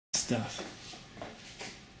stuff.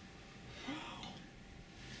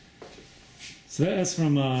 So that's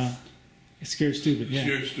from Scared Stupid, yeah.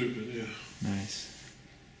 Scared Stupid, yeah. Nice.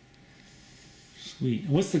 Sweet.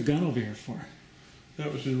 And what's the gun over here for?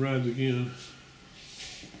 That was in Rides Again.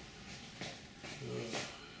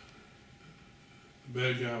 The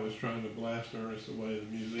bad guy was trying to blast Ernest away in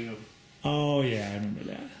the museum. Oh, yeah, I remember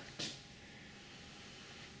that.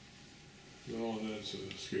 All of that's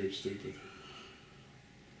Scared Stupid.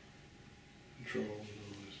 Control and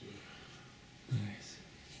all that stuff. Nice.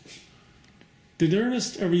 Did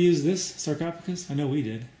Ernest ever use this sarcophagus? I know we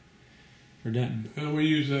did. For Denton. And we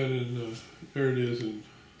use that in, there it is. In,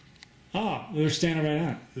 oh, they're standing right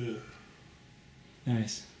on it. yeah.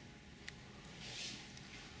 Nice.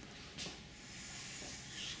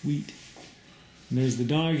 Sweet. And there's the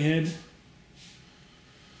dog head.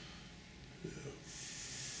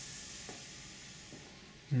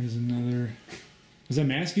 There's another. Was that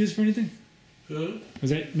mask used for anything? Huh?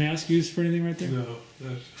 Was that mask used for anything right there? No,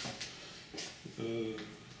 that's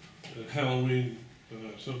at Halloween.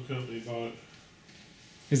 Some company bought it.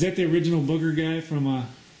 Is that the original booger guy from?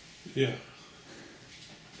 Yeah.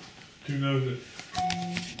 Who knows it?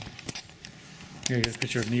 Here, I got a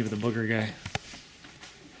picture of me with the booger guy.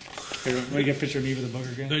 Here, let me get a picture of me with the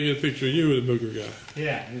booger guy. I get a picture of you with the booger guy.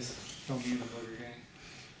 Yeah, just film me with the booger guy.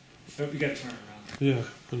 Oh, you got to turn around. Yeah.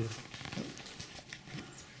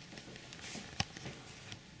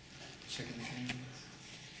 Checking the cameras.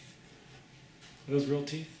 Are those real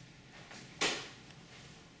teeth?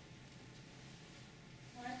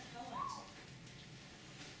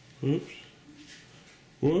 Oops.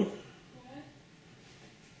 What?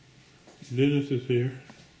 Dennis is here.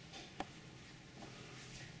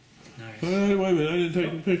 Nice. Wait a minute, I didn't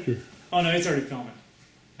take the picture. Oh no, it's already filming.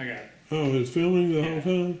 I got it. Oh, it's filming the whole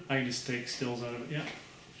time? I can just take stills out of it. Yeah.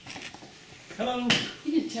 Hello.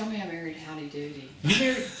 You didn't tell me I married Howdy Doody. You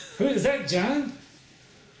married? Who is that? John?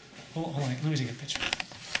 Hold on. Let me take a picture.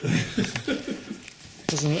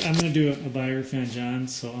 I'm gonna do a biography on John,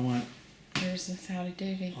 so I want. Here's this Howdy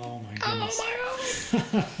Doody. Oh my goodness. Oh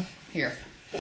my God. Here.